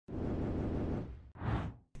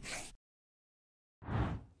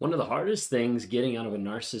One of the hardest things getting out of a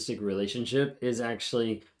narcissistic relationship is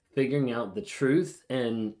actually figuring out the truth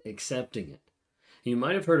and accepting it. You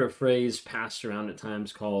might have heard a phrase passed around at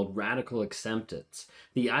times called radical acceptance.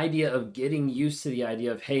 The idea of getting used to the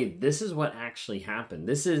idea of, hey, this is what actually happened.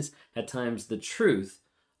 This is at times the truth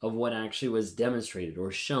of what actually was demonstrated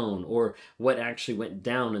or shown or what actually went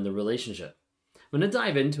down in the relationship. I'm going to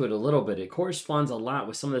dive into it a little bit. It corresponds a lot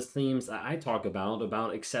with some of the themes that I talk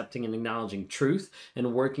about accepting and acknowledging truth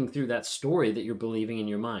and working through that story that you're believing in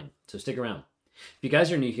your mind. So stick around. If you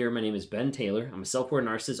guys are new here, my name is Ben Taylor. I'm a self-aware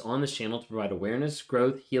narcissist on this channel to provide awareness,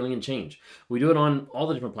 growth, healing, and change. We do it on all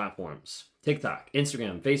the different platforms: TikTok,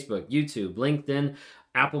 Instagram, Facebook, YouTube, LinkedIn,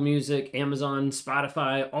 Apple Music, Amazon,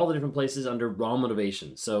 Spotify, all the different places under Raw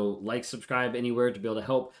Motivation. So like, subscribe anywhere to be able to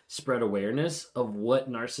help spread awareness of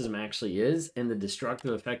what narcissism actually is and the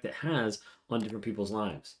destructive effect it has on different people's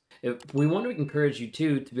lives. We want to encourage you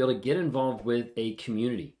too to be able to get involved with a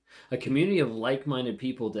community of like-minded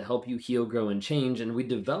people to help you heal, grow, and change. And we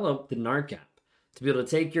developed the NARC app to be able to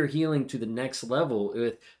take your healing to the next level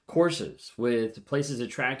with courses, with places to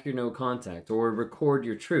track your no contact or record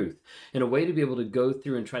your truth, and a way to be able to go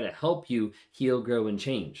through and try to help you heal, grow, and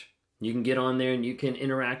change. You can get on there and you can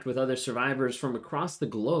interact with other survivors from across the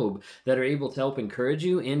globe that are able to help encourage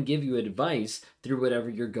you and give you advice through whatever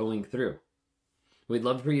you're going through. We'd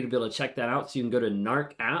love for you to be able to check that out. So you can go to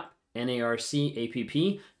NARC app,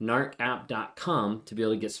 NARCAPP, narcapp.com to be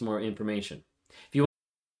able to get some more information.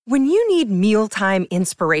 When you need mealtime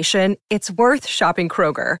inspiration, it's worth shopping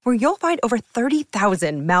Kroger, where you'll find over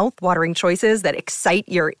 30,000 mouth-watering choices that excite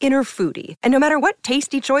your inner foodie. And no matter what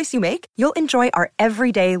tasty choice you make, you'll enjoy our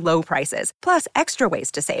everyday low prices, plus extra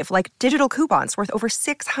ways to save, like digital coupons worth over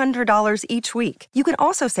 $600 each week. You can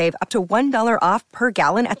also save up to $1 off per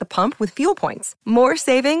gallon at the pump with fuel points. More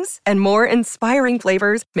savings and more inspiring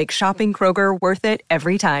flavors make shopping Kroger worth it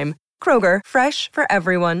every time. Kroger, fresh for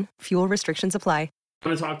everyone. Fuel restrictions apply.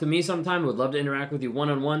 Want to talk to me sometime? I would love to interact with you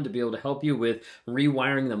one-on-one to be able to help you with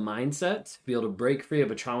rewiring the mindset, to be able to break free of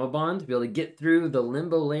a trauma bond, to be able to get through the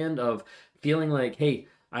limbo land of feeling like, hey,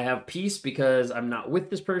 I have peace because I'm not with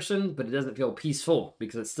this person, but it doesn't feel peaceful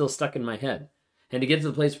because it's still stuck in my head. And to get to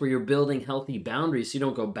the place where you're building healthy boundaries so you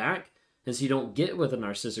don't go back and so you don't get with a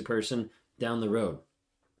narcissistic person down the road.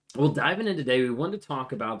 Well, diving in today, we want to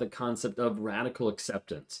talk about the concept of radical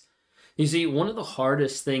acceptance. You see, one of the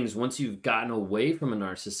hardest things once you've gotten away from a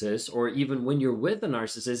narcissist, or even when you're with a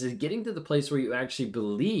narcissist, is getting to the place where you actually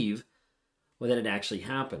believe that it actually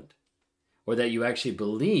happened, or that you actually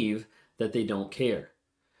believe that they don't care.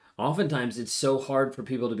 Oftentimes, it's so hard for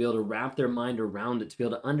people to be able to wrap their mind around it, to be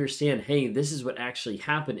able to understand, hey, this is what actually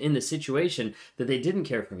happened in the situation, that they didn't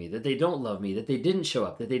care for me, that they don't love me, that they didn't show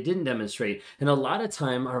up, that they didn't demonstrate. And a lot of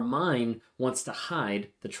time, our mind wants to hide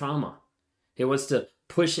the trauma. It wants to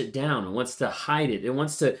push it down. It wants to hide it. It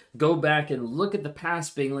wants to go back and look at the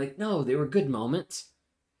past being like, no, they were good moments.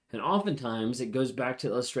 And oftentimes it goes back to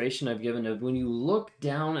the illustration I've given of when you look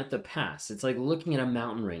down at the past, it's like looking at a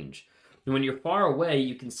mountain range. And when you're far away,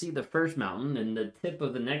 you can see the first mountain and the tip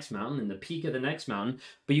of the next mountain and the peak of the next mountain,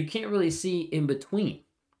 but you can't really see in between.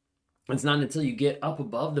 It's not until you get up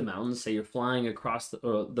above the mountains, say you're flying across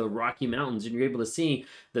the Rocky Mountains, and you're able to see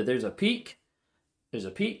that there's a peak,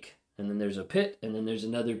 and then there's a pit, and then there's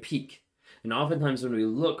another peak. And oftentimes when we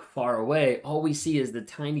look far away, all we see is the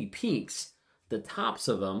tiny peaks, the tops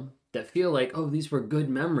of them, that feel like, oh, these were good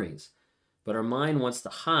memories. But our mind wants to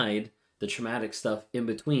hide the traumatic stuff in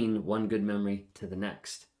between one good memory to the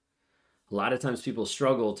next. A lot of times people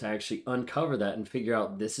struggle to actually uncover that and figure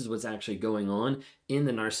out this is what's actually going on in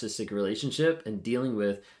the narcissistic relationship and dealing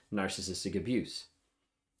with narcissistic abuse.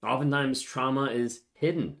 Oftentimes trauma is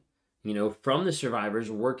hidden. From the survivors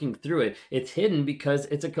working through it. It's hidden because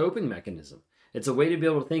it's a coping mechanism. It's a way to be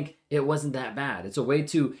able to think it wasn't that bad. It's a way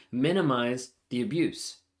to minimize the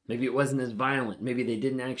abuse. Maybe it wasn't as violent. Maybe they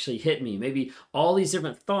didn't actually hit me. Maybe all these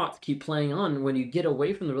different thoughts keep playing on. When you get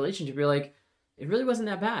away from the relationship, you're like, it really wasn't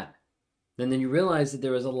that bad. And then you realize that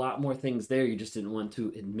there was a lot more things there. You just didn't want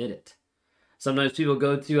to admit it. Sometimes people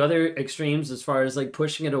go to other extremes as far as like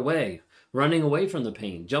pushing it away, running away from the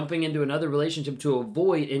pain, jumping into another relationship to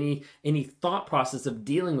avoid any thought process of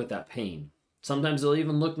dealing with that pain. Sometimes they'll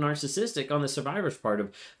even look narcissistic on the survivor's part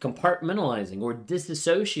of compartmentalizing or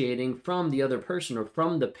disassociating from the other person or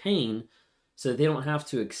from the pain so that they don't have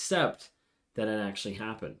to accept that it actually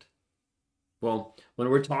happened. Well, when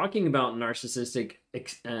we're talking about narcissistic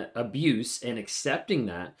abuse and accepting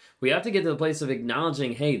that, we have to get to the place of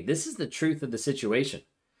acknowledging, hey, this is the truth of the situation.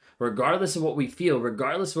 Regardless of what we feel,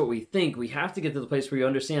 regardless of what we think, we have to get to the place where you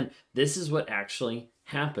understand this is what actually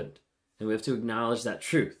happened. And we have to acknowledge that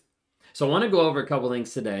truth. So I want to go over a couple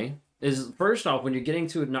things today. Is first off, when you're getting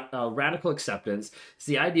to a radical acceptance, it's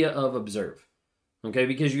the idea of observe. Okay,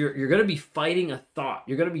 because you're going to be fighting a thought.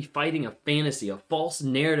 You're going to be fighting a fantasy, a false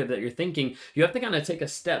narrative that you're thinking. You have to kind of take a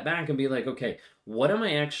step back and be like, okay, what am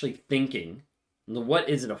I actually thinking? What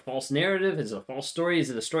is it, a false narrative? Is it a false story?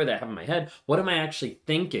 Is it a story that I have in my head? What am I actually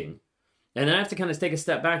thinking? And then I have to kind of take a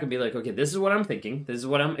step back and be like, okay, this is what I'm thinking. This is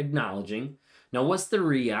what I'm acknowledging. Now, what's the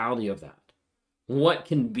reality of that? What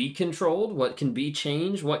can be controlled? What can be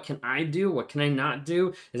changed? What can I do? What can I not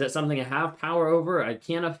do? Is that something I have power over? I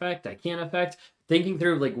can't affect? I can't affect? Thinking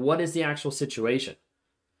through, like, what is the actual situation?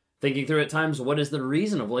 Thinking through at times, what is the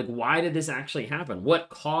reason of, like, why did this actually happen? What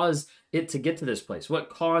caused it to get to this place? What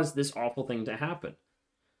caused this awful thing to happen?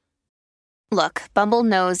 Look, Bumble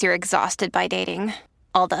knows you're exhausted by dating.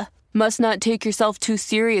 All the, must not take yourself too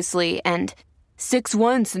seriously, and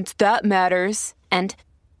 6'1" since that matters, and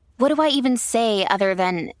what do I even say other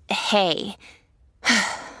than, hey?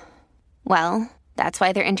 Well, that's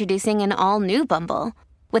why they're introducing an all-new Bumble,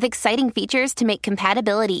 with exciting features to make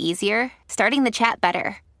compatibility easier, starting the chat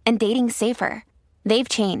better, and dating safer. They've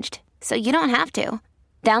changed, so you don't have to.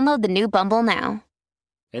 Download the new Bumble now.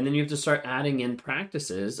 And then you have to start adding in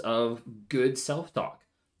practices of good self-talk,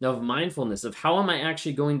 of mindfulness, of how am I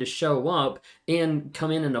actually going to show up and come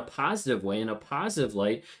in a positive way, in a positive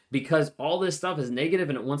light, because all this stuff is negative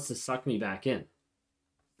and it wants to suck me back in.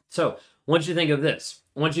 So I want you to think of this.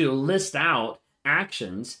 I want you to list out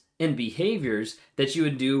actions and behaviors that you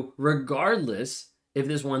would do regardless if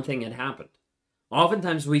this one thing had happened.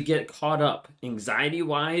 Oftentimes we get caught up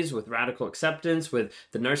anxiety-wise with radical acceptance, with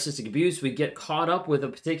the narcissistic abuse. We get caught up with a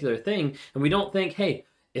particular thing and we don't think, hey,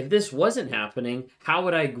 if this wasn't happening, how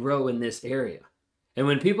would I grow in this area? And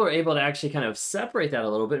when people are able to actually kind of separate that a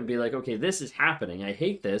little bit and be like, okay, this is happening, I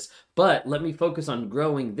hate this, but let me focus on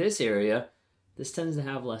growing this area, this tends to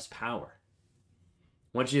have less power.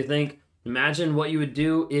 I want you to think, imagine what you would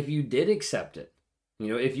do if you did accept it. You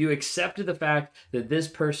know, if you accepted the fact that this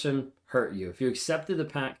person hurt you, if you accepted the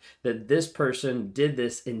fact that this person did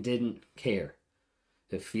this and didn't care.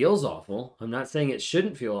 It feels awful. I'm not saying it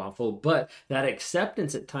shouldn't feel awful, but that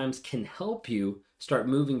acceptance at times can help you start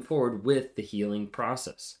moving forward with the healing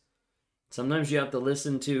process. Sometimes you have to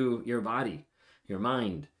listen to your body, your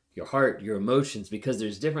mind, your heart, your emotions, because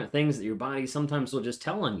there's different things that your body sometimes will just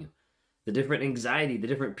tell on you. The different anxiety, the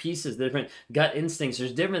different pieces, the different gut instincts.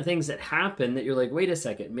 There's different things that happen that you're like, wait a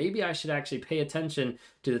second, maybe I should actually pay attention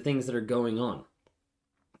to the things that are going on.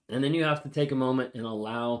 And then you have to take a moment and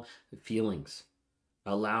allow feelings.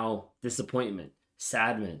 Allow disappointment,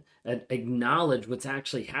 sadness, and acknowledge what's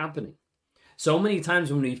actually happening. So many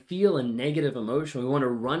times when we feel a negative emotion, we want to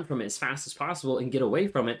run from it as fast as possible and get away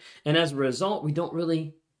from it. And as a result, we don't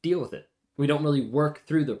really deal with it. We don't really work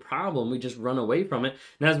through the problem. We just run away from it.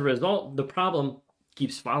 And as a result, the problem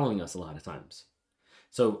keeps following us a lot of times.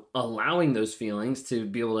 So allowing those feelings to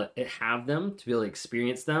be able to have them, to be able to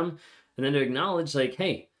experience them, and then to acknowledge like,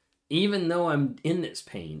 hey, even though I'm in this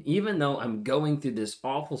pain, even though I'm going through this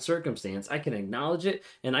awful circumstance, I can acknowledge it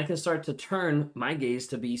and I can start to turn my gaze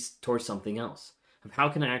to be towards something else. Of how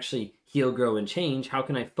can I actually heal, grow, and change? How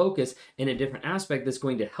can I focus in a different aspect that's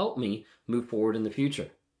going to help me move forward in the future?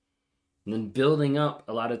 And then building up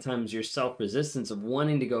a lot of times your self-resistance of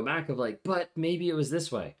wanting to go back of like, but maybe it was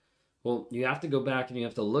this way. Well, you have to go back and you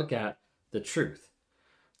have to look at the truth.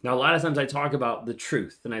 Now, a lot of times I talk about the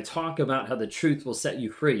truth and I talk about how the truth will set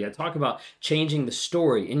you free. I talk about changing the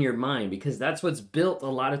story in your mind because that's what's built a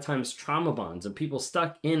lot of times trauma bonds and people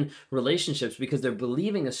stuck in relationships because they're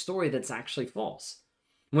believing a story that's actually false.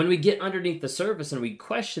 When we get underneath the surface and we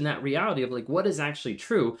question that reality of like, what is actually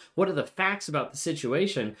true? What are the facts about the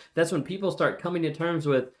situation? That's when people start coming to terms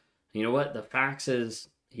with, you know what? The facts is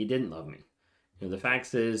he didn't love me. You know, the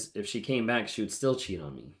facts is if she came back, she would still cheat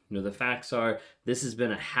on me. You know, the facts are this has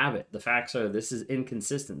been a habit. The facts are this is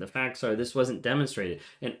inconsistent. The facts are this wasn't demonstrated.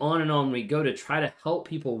 And on we go to try to help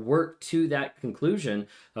people work to that conclusion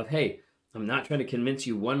of, hey, I'm not trying to convince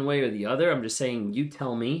you one way or the other. I'm just saying, you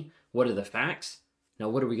tell me what are the facts. Now,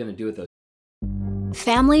 what are we going to do with those?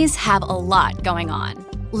 Families have a lot going on.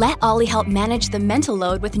 Let Ollie help manage the mental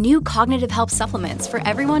load with new cognitive help supplements for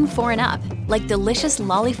everyone 4 and up, like delicious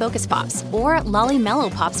Lolly Focus Pops or Lolly Mellow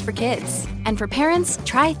Pops for kids. And for parents,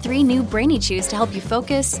 try 3 new Brainy Chews to help you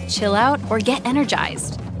focus, chill out, or get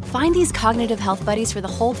energized. Find these cognitive health buddies for the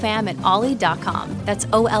whole fam at ollie.com. That's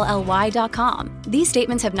OLLY.com. These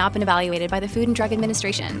statements have not been evaluated by the Food and Drug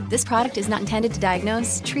Administration. This product is not intended to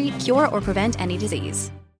diagnose, treat, cure, or prevent any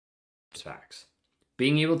disease. Facts.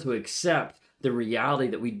 Being able to accept the reality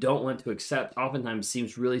that we don't want to accept oftentimes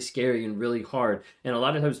seems really scary and really hard. And a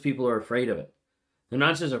lot of times people are afraid of it. They're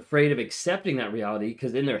not just afraid of accepting that reality,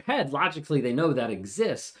 because in their head, logically, they know that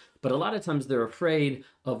exists, but a lot of times they're afraid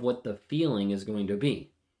of what the feeling is going to be.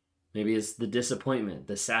 Maybe it's the disappointment,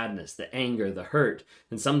 the sadness, the anger, the hurt.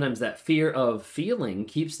 And sometimes that fear of feeling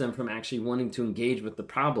keeps them from actually wanting to engage with the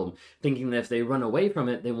problem, thinking that if they run away from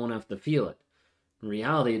it, they won't have to feel it. In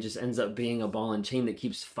reality, it just ends up being a ball and chain that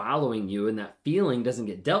keeps following you, and that feeling doesn't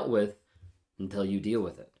get dealt with until you deal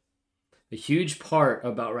with it. A huge part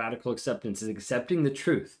about radical acceptance is accepting the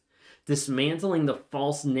truth, dismantling the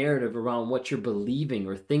false narrative around what you're believing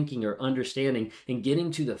or thinking or understanding, and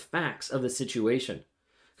getting to the facts of the situation.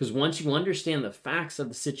 Because once you understand the facts of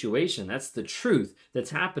the situation, that's the truth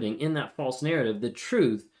that's happening in that false narrative. The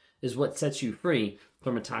truth is what sets you free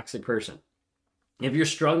from a toxic person. If you're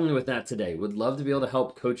struggling with that today, would love to be able to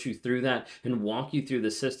help coach you through that and walk you through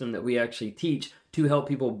the system that we actually teach to help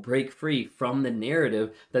people break free from the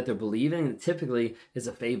narrative that they're believing that typically is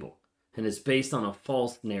a fable and is based on a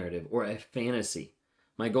false narrative or a fantasy.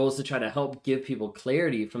 My goal is to try to help give people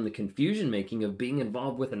clarity from the confusion making of being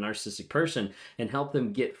involved with a narcissistic person and help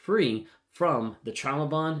them get free from the trauma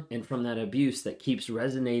bond and from that abuse that keeps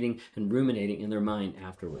resonating and ruminating in their mind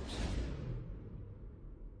afterwards.